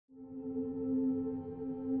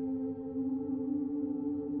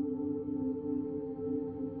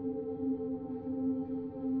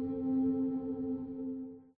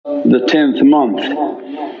the 10th month,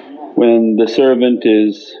 when the servant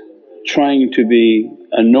is trying to be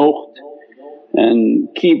a nukht and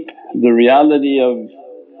keep the reality of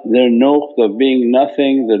their nukht of being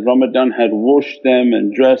nothing, that Ramadan had washed them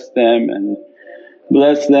and dressed them and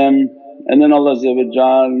blessed them, and then Allah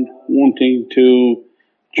wanting to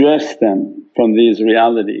dress them from these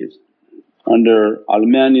realities under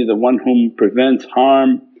Al-Mani, the one whom prevents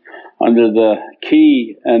harm, under the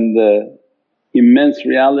key and the immense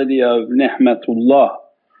reality of ni'matullah,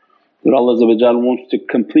 that Allah wants to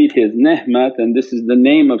complete His ni'mat. And this is the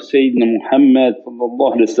name of Sayyidina Muhammad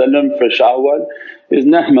for Shawwal is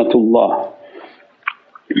ni'matullah.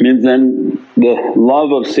 Means then the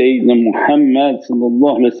love of Sayyidina Muhammad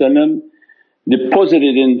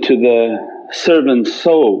deposited into the servant's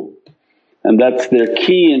soul, and that's their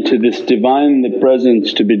key into this Divine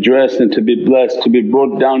presence, to be dressed and to be blessed, to be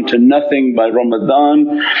brought down to nothing by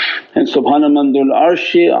Ramadan. And Subhana man dhul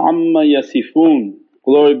arshi amma yasifoon,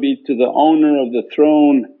 glory be to the owner of the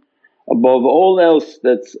throne above all else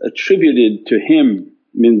that's attributed to Him.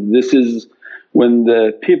 Means this is when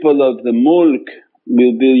the people of the mulk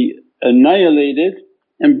will be annihilated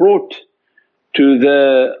and brought to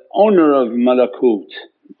the owner of malakut,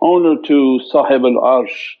 owner to Sahib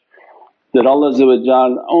al-Arsh, that Allah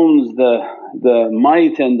owns the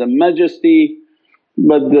might and the majesty,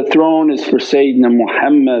 but the throne is for Sayyidina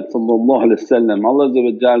Muhammad. Allah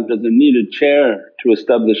doesn't need a chair to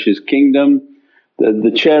establish His kingdom,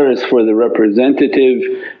 the chair is for the representative,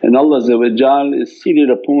 and Allah is seated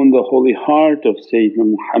upon the holy heart of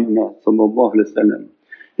Sayyidina Muhammad.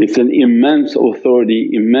 It's an immense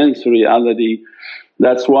authority, immense reality.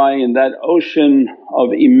 That's why in that ocean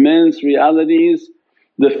of immense realities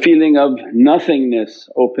the feeling of nothingness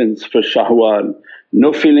opens for Shahwal,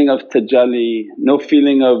 no feeling of tajalli, no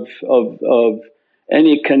feeling of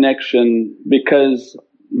any connection, because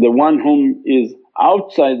the one whom is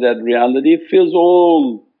outside that reality feels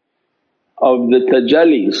all of the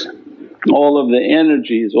tajallis, all of the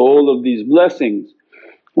energies, all of these blessings.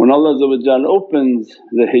 When Allah opens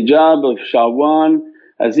the hijab of Sha'wan,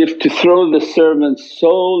 as if to throw the servant's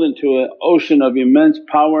soul into an ocean of immense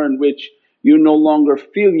power in which you no longer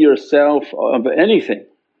feel yourself of anything,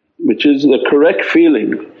 which is the correct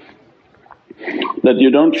feeling, that you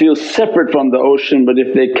don't feel separate from the ocean. But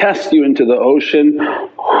if they cast you into the ocean,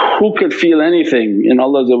 who could feel anything in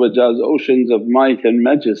Allah's oceans of might and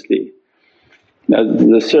majesty? As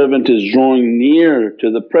the servant is drawing near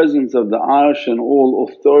to the presence of the arsh and all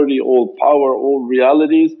authority, all power, all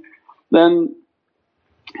realities, then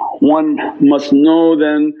one must know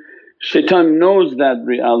then shaitan knows that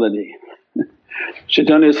reality.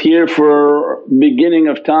 Shaitan is here for beginning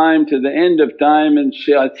of time to the end of time, and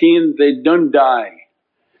shayateen they don't die.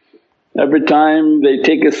 Every time they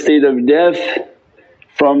take a state of death,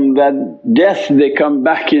 from that death they come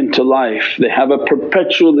back into life, they have a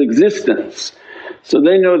perpetual existence. So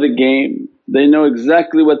they know the game, they know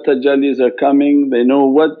exactly what tajallis are coming, they know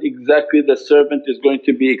what exactly the servant is going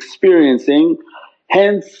to be experiencing.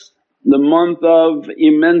 Hence the month of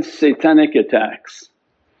immense satanic attacks.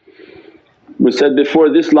 We said before,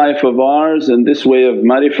 this life of ours and this way of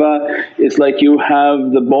marifah is like you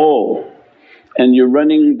have the ball and you're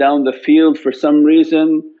running down the field. For some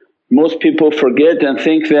reason most people forget and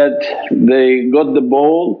think that they got the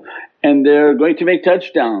ball and they're going to make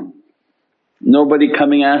touchdown. Nobody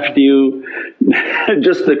coming after you,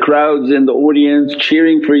 just the crowds in the audience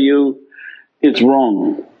cheering for you. It's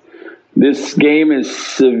wrong. This game is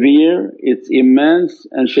severe, it's immense,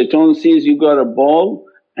 and shaitan sees you got a ball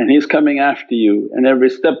and he's coming after you, and every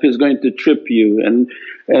step he's going to trip you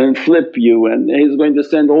and flip you, and he's going to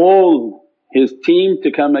send all his team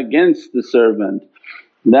to come against the servant.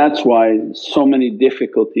 That's why so many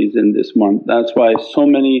difficulties in this month, that's why so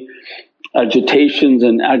many agitations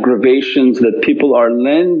and aggravations, that people are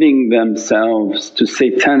lending themselves to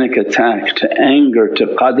satanic attack, to anger, to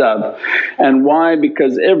qadab. And why?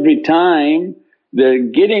 Because every time they're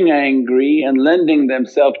getting angry and lending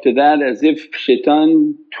themselves to that, as if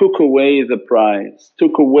shaitan took away the prize,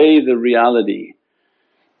 took away the reality.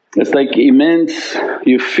 It's like immense,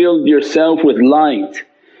 you filled yourself with light.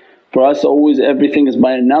 For us always everything is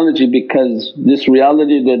by analogy, because this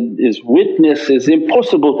reality that is witnessed is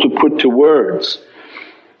impossible to put to words.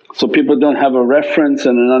 So people don't have a reference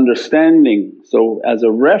and an understanding. So as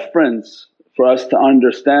a reference for us to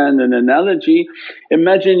understand an analogy,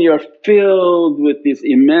 imagine you're filled with these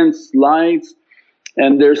immense lights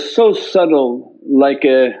and they're so subtle, like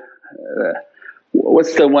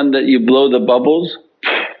what's the one that you blow the bubbles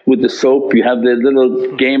with the soap? You have the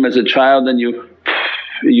little game as a child and you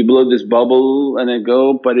blow this bubble and it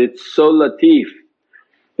go, but it's so lateef.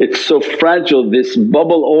 It's so fragile, this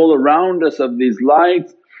bubble all around us of these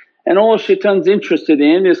lights, and all shaitan's interested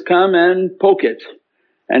in is come and poke it.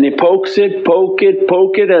 And he pokes it, poke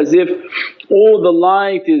it as if all the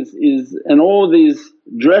light is and all these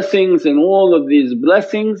dressings and all of these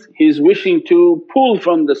blessings he's wishing to pull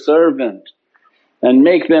from the servant and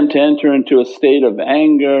make them to enter into a state of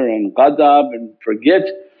anger and ghadab and forget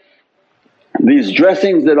these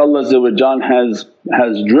dressings that Allah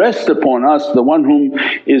has dressed upon us. The one whom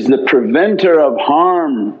is the preventer of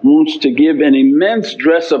harm wants to give an immense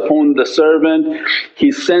dress upon the servant.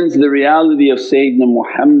 He sends the reality of Sayyidina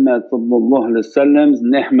Muhammad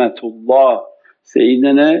ni'matullah,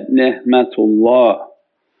 Sayyidina ni'matullah.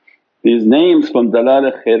 These names from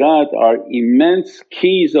Dalal Khairat are immense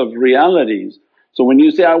keys of realities. So when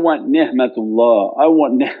you say, I want ni'matullah, I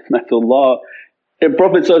want ni'matullah,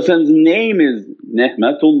 Prophet's name is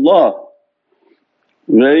ni'matullah.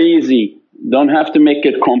 Very easy, don't have to make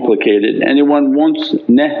it complicated. Anyone wants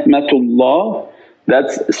ni'matullah,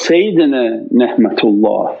 that's Sayyidina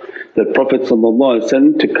ni'matullah, that Prophet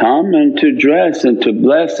to come and to dress and to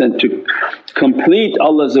bless and to complete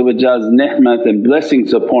Allah's ni'mat and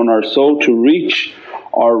blessings upon our soul to reach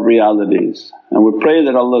our realities. And we pray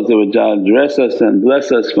that Allah dress us and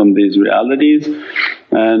bless us from these realities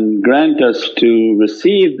and grant us to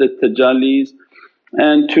receive the tajallis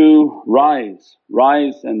and to rise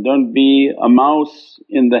and don't be a mouse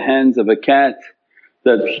in the hands of a cat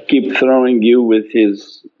that keep throwing you with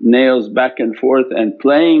his nails back and forth and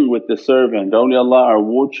playing with the servant. Awliyaullah are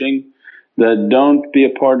watching that don't be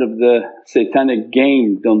a part of the satanic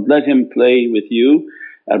game, don't let him play with you.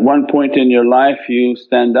 At one point in your life you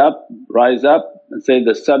stand up, rise up and say,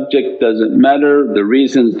 the subject doesn't matter, the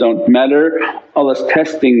reasons don't matter, Allah's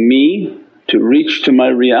testing me to reach to my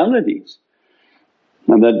realities.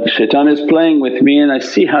 And that shaitan is playing with me and I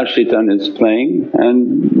see how shaitan is playing,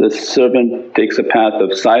 and the servant takes a path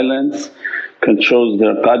of silence, controls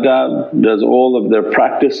their qadab, does all of their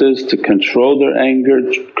practices to control their anger,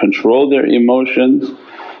 control their emotions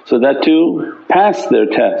so that to pass their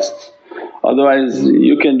tests. Otherwise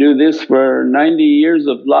you can do this for 90 years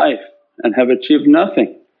of life and have achieved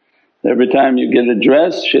nothing. Every time you get a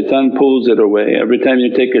dress, shaitan pulls it away, every time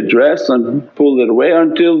you take a dress and pull it away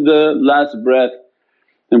until the last breath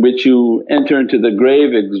in which you enter into the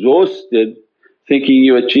grave exhausted, thinking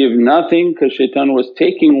you achieved nothing because shaitan was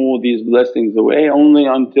taking all these blessings away only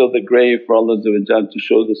until the grave for Allah to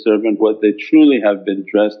show the servant what they truly have been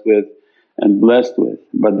dressed with and blessed with.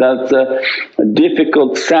 But that's a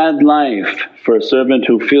difficult, sad life for a servant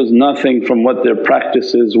who feels nothing from what their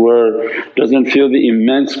practices were, doesn't feel the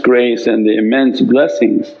immense grace and the immense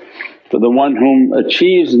blessings. For the one whom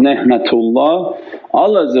achieves ni'matullah,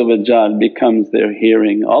 Allah becomes their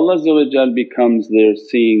hearing, Allah becomes their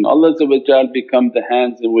seeing, Allah becomes the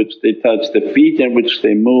hands in which they touch, the feet in which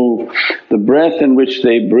they move, the breath in which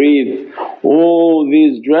they breathe. All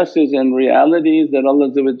these dresses and realities that Allah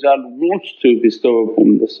wants to bestow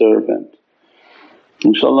upon the servant.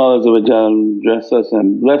 InshaAllah Allah dress us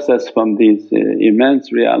and bless us from these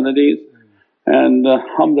immense realities, and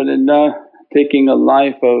alhamdulillah taking a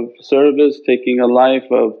life of service, taking a life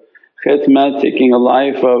of khidmat, taking a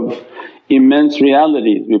life of immense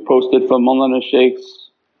realities. We posted from Mawlana Shaykh's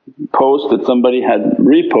post that somebody had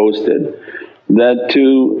reposted, that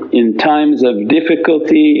in times of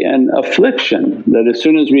difficulty and affliction, that as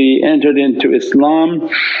soon as we entered into Islam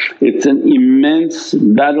it's an immense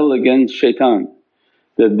battle against shaitan,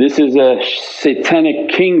 that this is a satanic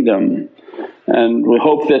kingdom. And we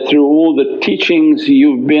hope that through all the teachings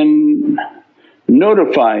you've been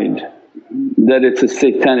notified that it's a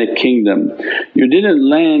satanic kingdom. You didn't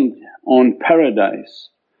land on paradise.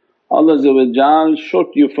 Allah shot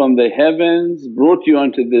you from the heavens, brought you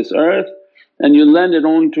onto this earth, and you landed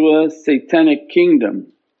onto a satanic kingdom.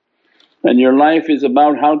 And your life is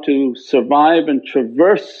about how to survive and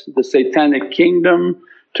traverse the satanic kingdom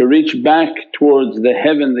to reach back towards the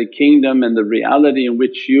heavenly kingdom and the reality in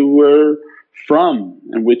which you were from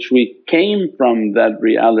and which we came from, that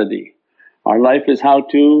reality. Our life is how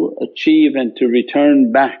to achieve and to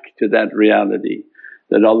return back to that reality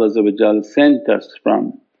that Allah sent us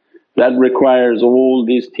from. That requires all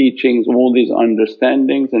these teachings, all these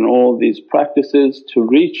understandings and all these practices to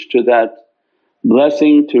reach to that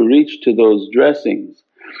blessing, to reach to those dressings.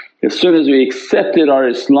 As soon as we accepted our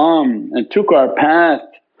Islam and took our path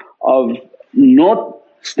of not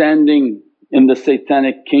standing in the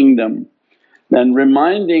satanic kingdom, then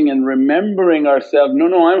reminding and remembering ourselves,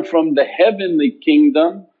 no, I'm from the heavenly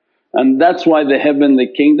kingdom, and that's why the heavenly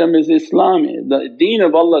kingdom is Islam. The deen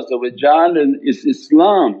of Allah is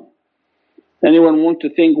Islam. Anyone want to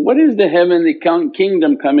think, what is the heavenly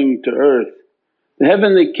kingdom coming to earth? The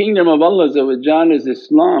heavenly kingdom of Allah is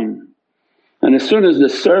Islam. And as soon as the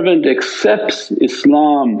servant accepts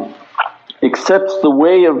Islam, accepts the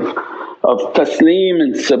way of taslim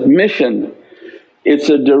and submission, it's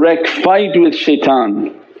a direct fight with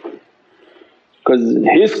shaitan. Because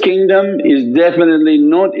his kingdom is definitely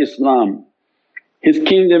not Islam. His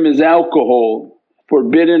kingdom is alcohol,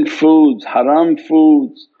 forbidden foods, haram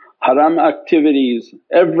activities,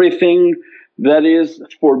 everything that is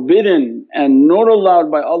forbidden and not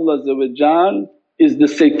allowed by Allah is the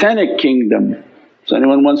satanic kingdom. So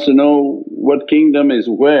anyone wants to know what kingdom is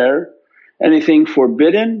where, anything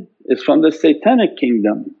forbidden is from the satanic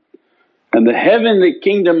kingdom. And the heavenly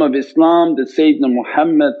kingdom of Islam that Sayyidina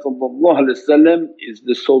Muhammad is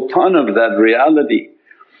the sultan of that reality.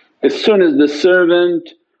 As soon as the servant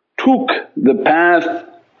took the path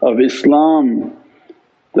of Islam,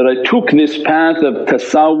 that I took this path of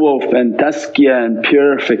tasawwuf and tazkiyah and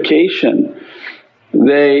purification,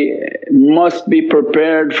 they must be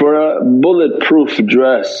prepared for a bulletproof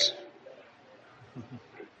dress.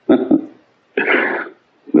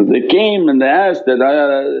 They came and they asked that,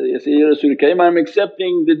 Ya Rasul Kareem, I'm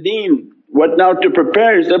accepting the deen, what now to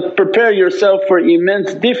prepare? He said, prepare yourself for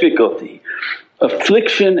immense difficulty,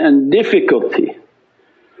 affliction and difficulty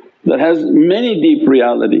that has many deep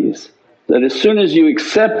realities. That as soon as you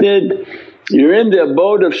accept it, you're in the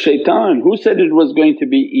abode of shaitan. Who said it was going to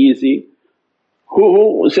be easy?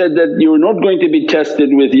 Who said that you're not going to be tested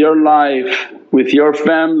with your life, with your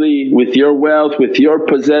family, with your wealth, with your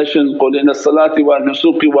possessions? قُلْ إِنَّ الصَّلَاةِ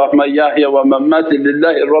وَالنُّسُكِ وَمَحْيَايَ وَمَمَّاتِي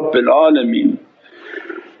لِلَّهِ رَبِّ الْعَالَمِينَ.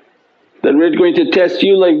 That we're going to test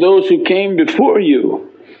you like those who came before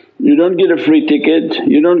you. You don't get a free ticket,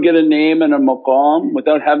 you don't get a name and a maqam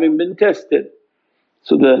without having been tested.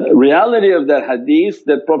 So the reality of that hadith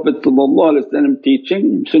that Prophet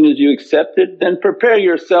teaching, as soon as you accept it, then prepare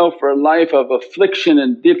yourself for a life of affliction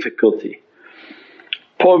and difficulty.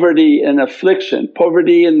 Poverty and affliction,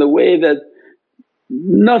 poverty in the way that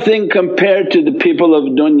nothing compared to the people of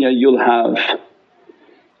dunya you'll have.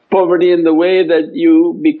 Poverty in the way that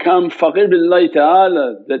you become faqir billahi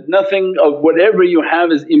ta'ala, that nothing of whatever you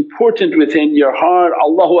have is important within your heart.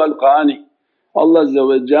 Allahu al-Qani, Allah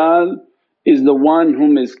is the one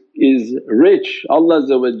whom is rich, Allah's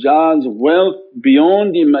wealth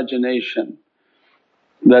beyond imagination.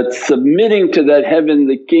 That's submitting to that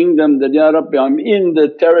heavenly kingdom that, Ya Rabbi, I'm in the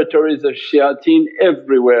territories of shayateen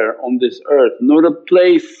everywhere on this earth, not a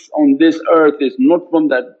place on this earth is not from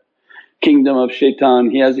that kingdom of shaitan.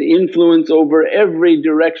 He has influence over every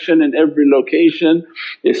direction and every location.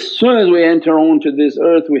 As soon as we enter onto this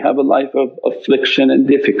earth we have a life of affliction and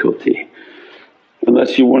difficulty.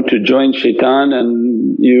 Unless you want to join shaitan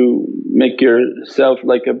and you make yourself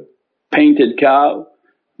like a painted cow,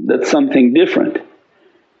 that's something different.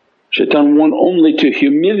 Shaitan want only to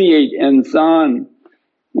humiliate insan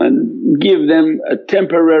and give them a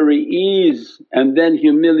temporary ease and then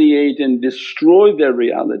humiliate and destroy their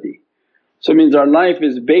reality. So it means our life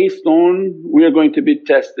is based on, we are going to be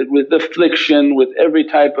tested with affliction, with every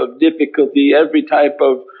type of difficulty, every type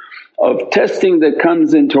of testing that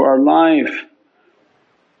comes into our life.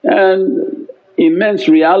 And immense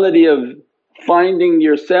reality of finding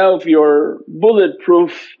yourself your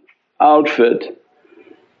bulletproof outfit.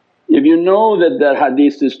 If you know that that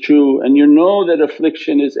hadith is true and you know that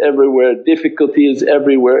affliction is everywhere, difficulty is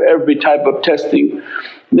everywhere, every type of testing,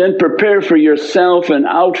 then prepare for yourself an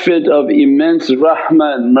outfit of immense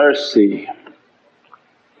rahmah and mercy.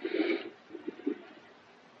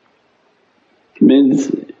 Means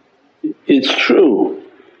it's true.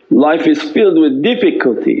 Life is filled with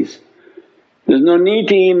difficulties. There's no need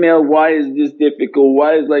to email, why is this difficult,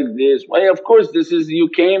 why is like this? Why, of course this is, you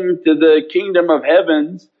came to the kingdom of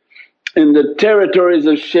heavens in the territories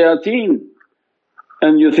of shayateen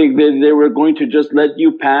and you think that they were going to just let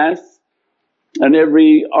you pass, and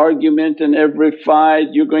every argument and every fight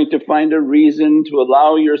you're going to find a reason to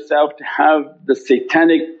allow yourself to have the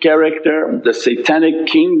satanic character, the satanic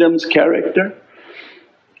kingdom's character?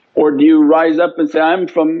 Or do you rise up and say, I'm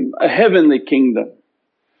from a heavenly kingdom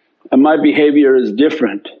and my behaviour is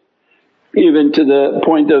different, even to the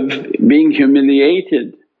point of being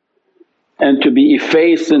humiliated and to be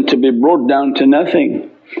effaced and to be brought down to nothing,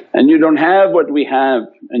 and you don't have what we have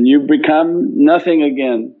and you become nothing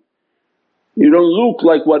again. You don't look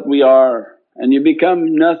like what we are and you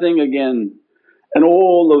become nothing again. And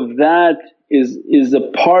all of that is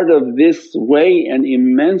a part of this way, an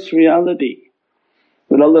immense reality.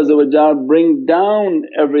 That Allah bring down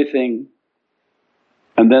everything,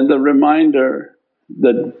 and then the reminder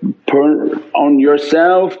that on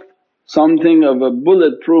yourself something of a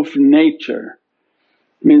bulletproof nature,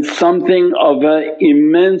 means something of an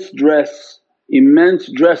immense dress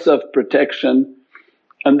of protection,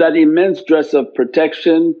 and that immense dress of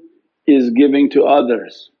protection is giving to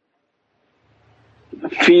others.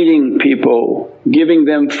 Feeding people, giving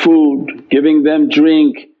them food, giving them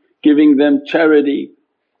drink, giving them charity,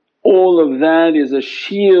 all of that is a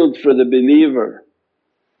shield for the believer.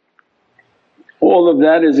 All of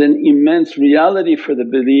that is an immense reality for the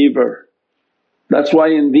believer. That's why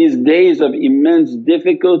in these days of immense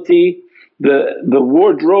difficulty the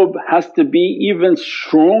wardrobe has to be even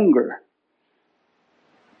stronger.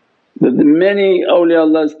 The many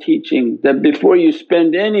awliyaullah's teaching that before you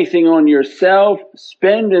spend anything on yourself,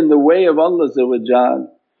 spend in the way of Allah.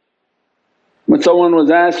 When someone was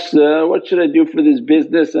asked, what should I do for this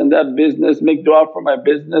business and that business, make dua for my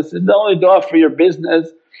business. The only dua for your business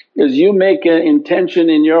is you make an intention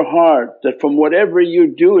in your heart that from whatever you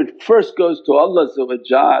do it first goes to Allah,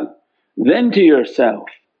 then to yourself.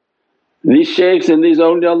 These shaykhs and these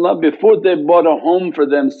awliyaullah, before they bought a home for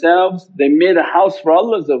themselves, they made a house for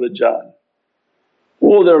Allah.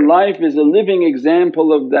 All their life is a living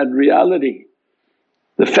example of that reality.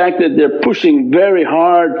 The fact that they're pushing very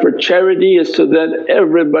hard for charity is so that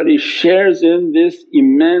everybody shares in this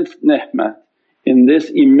immense ni'mat, in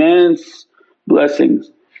this immense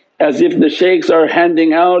blessings. As if the shaykhs are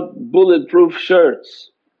handing out bulletproof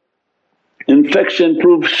shirts, infection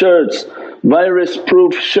proof shirts, virus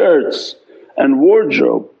proof shirts and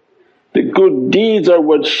wardrobe. The good deeds are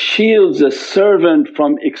what shields a servant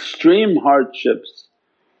from extreme hardships.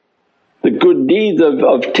 The good deeds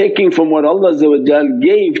of taking from what Allah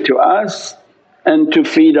gave to us and to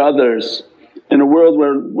feed others. In a world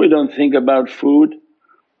where we don't think about food,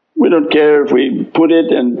 we don't care if we put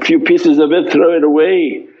it and a few pieces of it throw it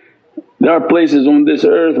away. There are places on this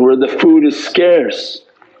earth where the food is scarce,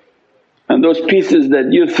 and those pieces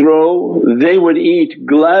that you throw they would eat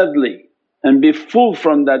gladly and be full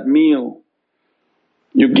from that meal.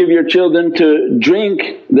 You give your children to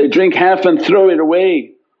drink, they drink half and throw it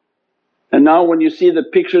away. And now when you see the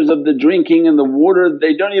pictures of the drinking and the water,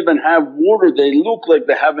 they don't even have water, they look like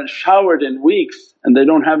they haven't showered in weeks and they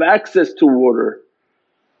don't have access to water.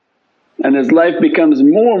 And as life becomes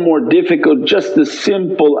more and more difficult, just the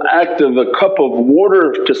simple act of a cup of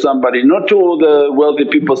water to somebody, not to all the wealthy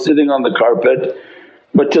people sitting on the carpet,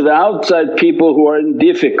 but to the outside people who are in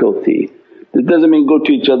difficulty. It doesn't mean go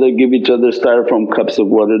to each other, give each other styrofoam cups of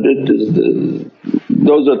water.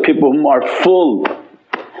 Those are people who are full,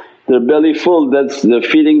 their belly full, that's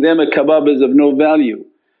feeding them a kebab is of no value.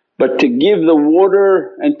 But to give the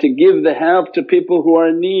water and to give the help to people who are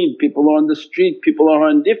in need, people who are on the street, people who are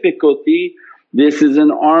in difficulty, this is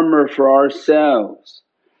an armour for ourselves.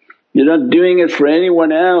 You're not doing it for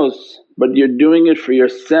anyone else, but you're doing it for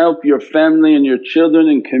yourself, your family and your children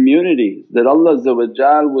and communities, that Allah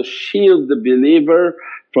will shield the believer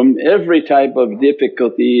from every type of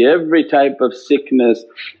difficulty, every type of sickness,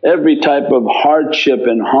 every type of hardship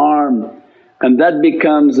and harm. And that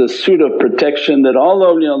becomes a suit of protection that all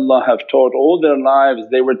awliyaullah have taught all their lives.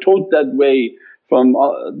 They were taught that way from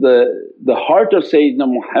the heart of Sayyidina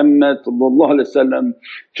Muhammad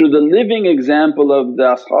through the living example of the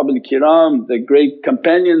Ashabul Kiram, the great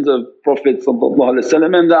companions of Prophet and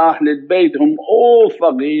the Ahlul Bayt, whom all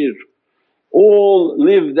faqir, all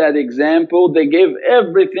lived that example. They gave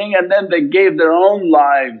everything and then they gave their own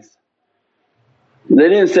lives. They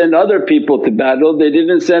didn't send other people to battle, they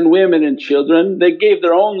didn't send women and children, they gave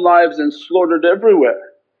their own lives and slaughtered everywhere.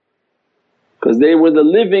 Because they were the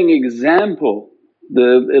living example,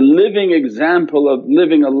 the living example of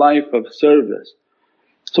living a life of service.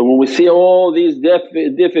 So when we see all these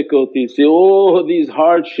difficulties, see all these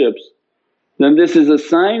hardships, then this is a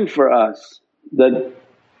sign for us that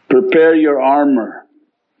prepare your armour.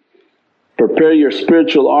 Prepare your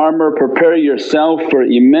spiritual armour, prepare yourself for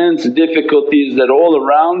immense difficulties that all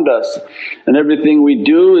around us, and everything we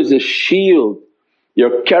do is a shield.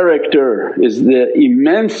 Your character is the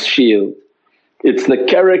immense shield. It's the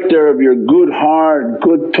character of your good heart,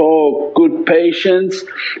 good talk, good patience.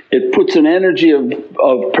 It puts an energy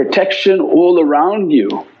of protection all around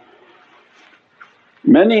you.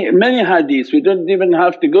 Many hadiths, we don't even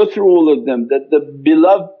have to go through all of them, that the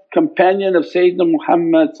beloved companion of Sayyidina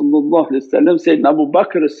Muhammad Sayyidina Abu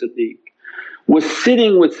Bakr as-Siddiq was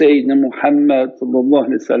sitting with Sayyidina Muhammad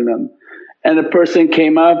and a person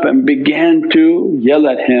came up and began to yell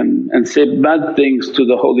at him and say bad things to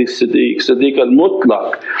the holy Siddiq, Siddiq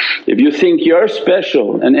al-Mutlaq. If you think you're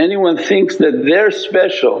special and anyone thinks that they're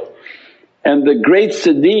special, and the great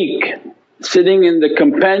Siddiq sitting in the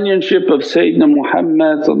companionship of Sayyidina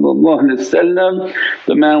Muhammad,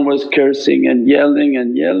 the man was cursing and yelling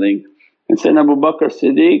and yelling. And Sayyidina Abu Bakr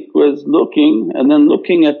Siddiq was looking and then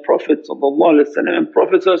looking at Prophet and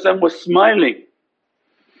Prophet was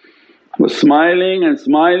smiling and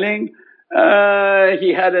smiling.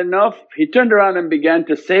 He had enough, he turned around and began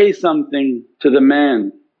to say something to the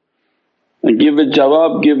man and give a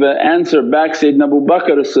jawab, give an answer back. Sayyidina Abu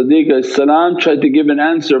Bakr as-Siddiq tried to give an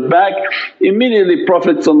answer back. Immediately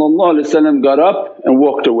Prophet got up and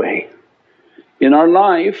walked away. In our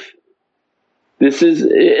life this is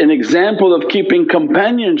an example of keeping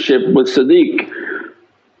companionship with Siddiq.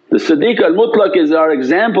 The Siddiq al-Mutlaq is our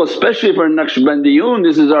example, especially for Naqshbandiyun.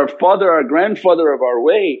 This is our father, our grandfather of our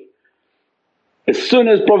way. As soon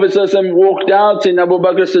as Prophet walked out, Sayyidina Abu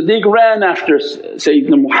Bakr Siddiq ran after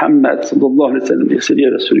Sayyidina Muhammad. He said, Ya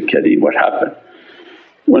Rasul Kareem, what happened?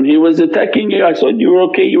 When he was attacking you, I said, you were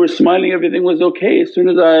okay, you were smiling, everything was okay. As soon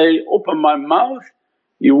as I opened my mouth,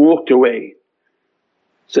 you walked away.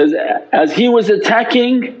 Says, as he was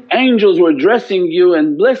attacking, angels were dressing you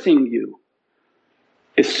and blessing you.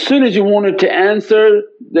 As soon as you wanted to answer,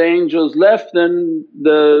 the angels left and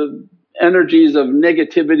the energies of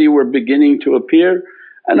negativity were beginning to appear,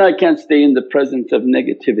 and I can't stay in the presence of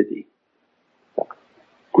negativity.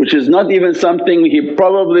 Which is not even something, he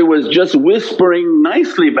probably was just whispering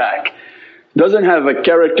nicely back. Doesn't have a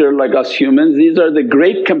character like us humans. These are the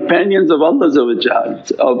great companions of Allah of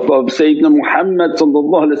Sayyidina Muhammad,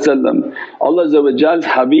 Allah's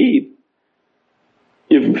Habib.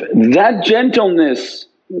 If that gentleness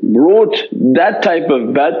brought that type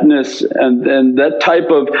of badness and that type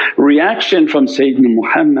of reaction from Sayyidina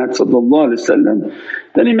Muhammad,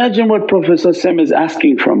 then imagine what Prophet is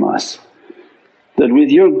asking from us. That with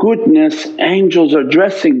your goodness angels are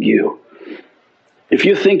dressing you. If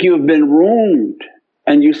you think you've been wronged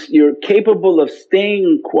and you're capable of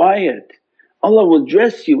staying quiet, Allah will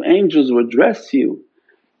dress you, angels will dress you.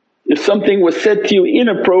 If something was said to you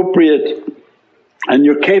inappropriate and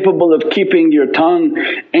you're capable of keeping your tongue,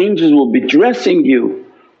 angels will be dressing you.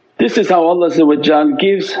 This is how Allah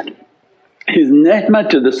gives His ni'mah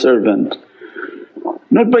to the servant,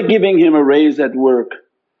 not by giving him a raise at work.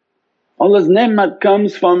 Allah's ni'mah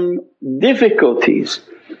comes from difficulties.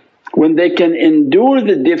 When they can endure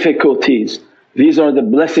the difficulties, these are the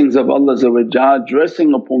blessings of Allah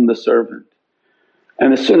dressing upon the servant.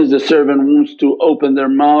 And as soon as the servant wants to open their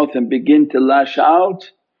mouth and begin to lash out,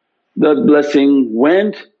 that blessing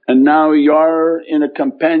went and now you're in a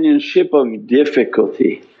companionship of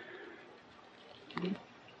difficulty.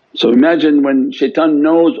 So imagine when shaitan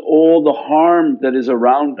knows all the harm that is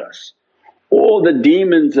around us, all the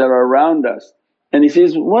demons that are around us, and he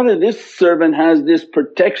says, what if this servant has this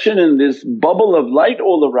protection and this bubble of light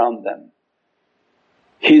all around them?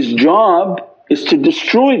 His job is to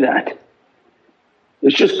destroy that.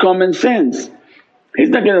 It's just common sense. He's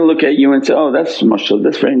not going to look at you and say, oh that's mashallah,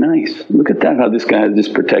 that's very nice, look at that how this guy has this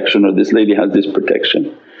protection or this lady has this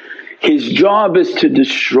protection. His job is to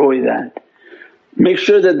destroy that. Make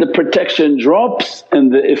sure that the protection drops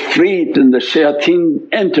and the ifrit and the shayateen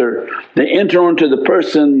enter. They enter onto the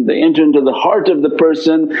person, they enter into the heart of the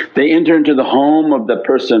person, they enter into the home of the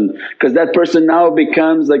person, because that person now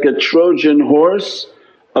becomes like a Trojan horse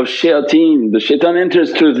of shayateen. The shaitan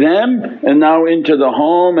enters through them and now into the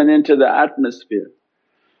home and into the atmosphere.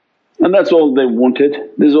 And that's all they wanted,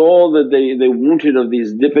 this is all that they wanted of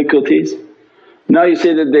these difficulties. Now you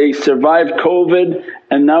say that they survived COVID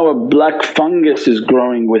and now a black fungus is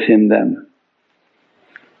growing within them.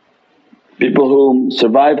 People who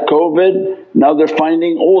survived COVID, now they're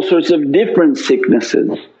finding all sorts of different sicknesses.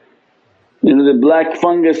 The black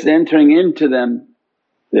fungus entering into them.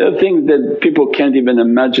 There are things that people can't even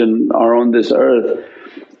imagine are on this earth,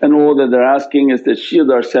 and all that they're asking is to shield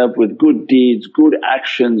ourselves with good deeds, good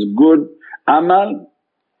actions, good amal,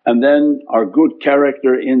 and then our good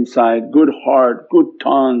character inside, good heart, good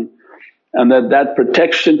tongue, and that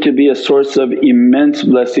protection to be a source of immense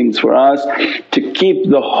blessings for us, to keep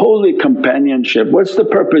the holy companionship. What's the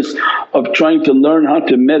purpose of trying to learn how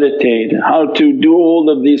to meditate, how to do all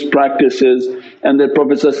of these practices, and that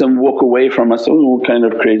Prophet walk away from us, oh what kind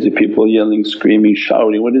of crazy people yelling, screaming,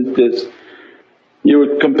 shouting, what is this?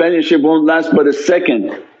 Your companionship won't last but a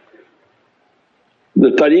second.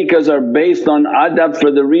 The tariqas are based on adab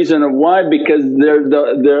for the reason of why, because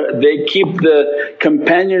they keep the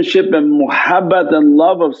companionship and muhabbat and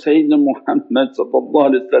love of Sayyidina Muhammad.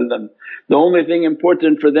 The only thing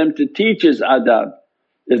important for them to teach is adab,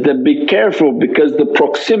 is that be careful because the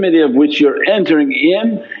proximity of which you're entering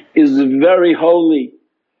in is very holy,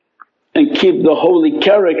 and keep the holy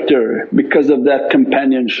character because of that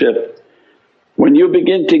companionship. When you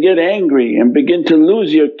begin to get angry and begin to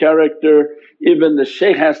lose your character, even the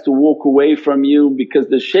shaykh has to walk away from you because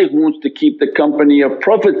the shaykh wants to keep the company of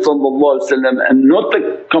Prophet and not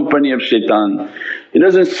the company of shaitan. He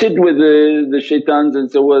doesn't sit with the shaitans and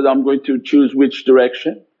say, well I'm going to choose which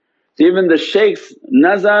direction. So even the shaykh's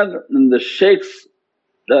nazar and the shaykh's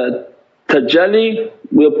tajalli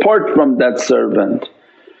will part from that servant.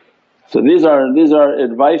 So these are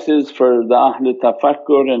advices for the Ahl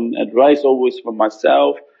Tafakkur and advice always for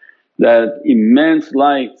myself, that immense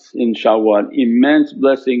lights in Shawwal, immense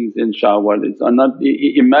blessings in Shawwal, it's not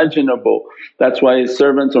imaginable. That's why His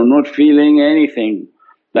servants are not feeling anything.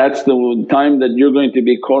 That's the time that you're going to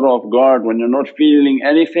be caught off guard, when you're not feeling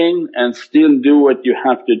anything and still do what you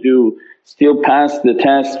have to do, still pass the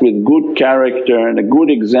test with good character and a good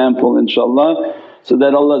example inshaAllah, so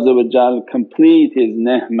that Allah complete His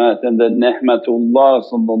ni'mat and that ni'matullah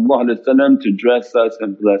to dress us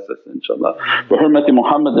and bless us inshaAllah. Bi hurmati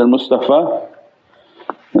Muhammad al-Mustafa,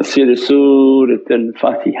 Nasir Surat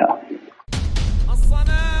al-Fatiha.